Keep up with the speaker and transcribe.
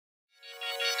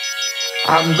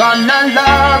I'm gonna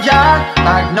love ya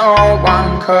like no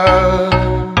one could.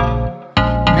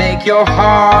 Make your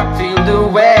heart feel the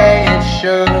way it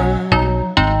should.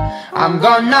 I'm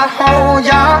gonna hold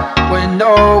ya when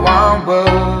no one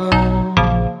will.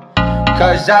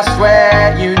 'Cause I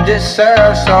swear you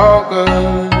deserve so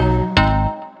good.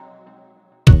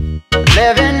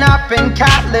 Living up in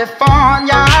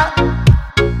California,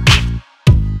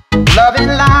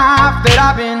 loving life that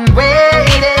I've been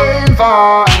waiting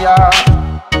for ya.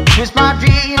 Twist my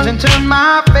dreams and turn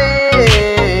my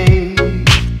fate,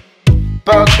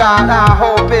 but God, I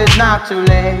hope it's not too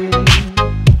late.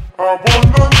 I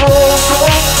wanna go,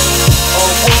 I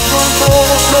wanna go,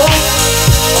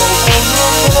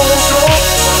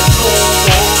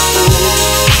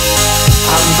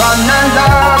 I'm gonna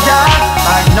love ya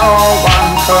like no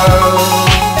one could.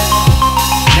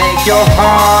 Make your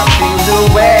heart feel the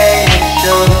way it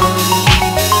should.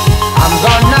 I'm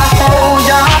gonna hold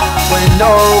ya when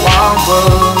no one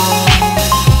will.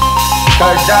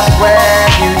 'Cause I swear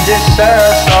you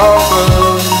deserve so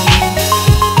good.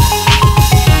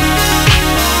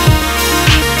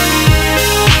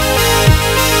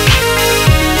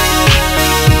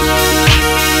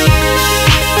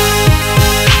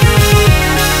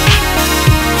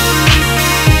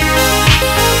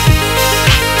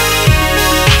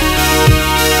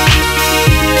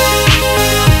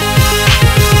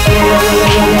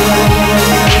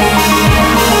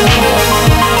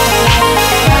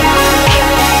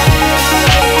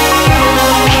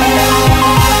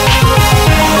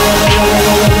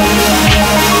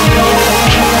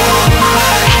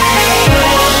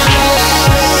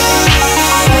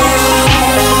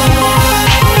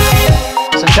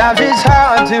 Sometimes it's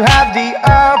hard to have the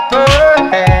upper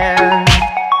hand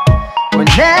when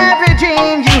every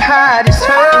dream you had is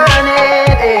turning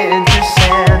into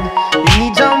sand. You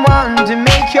need someone to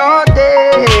make your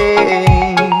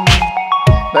day,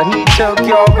 but he took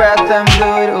your breath and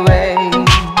blew it away.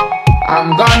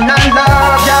 I'm gonna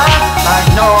love ya like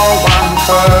no one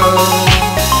could.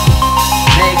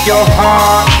 Make your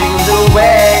heart feel the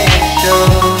way it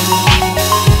should.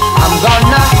 I'm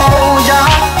gonna hold ya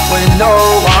when no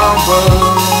one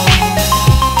will.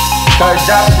 'Cause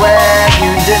I swear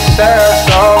you deserve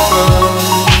so good.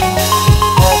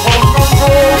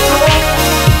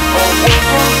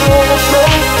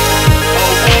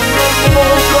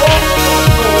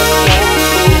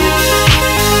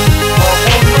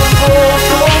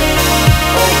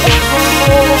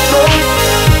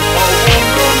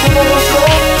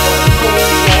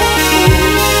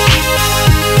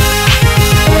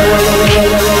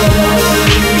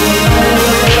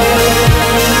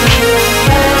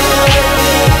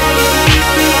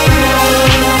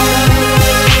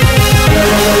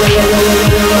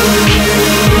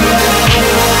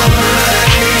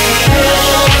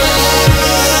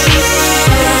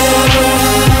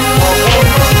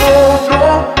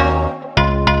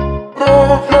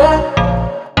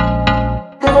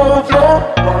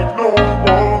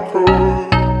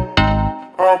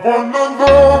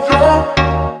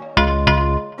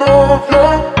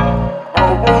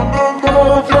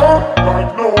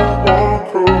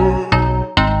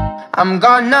 I'm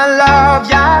gonna love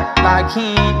ya like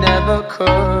he never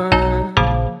could.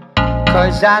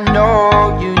 'Cause I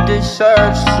know you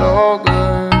deserve so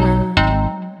good.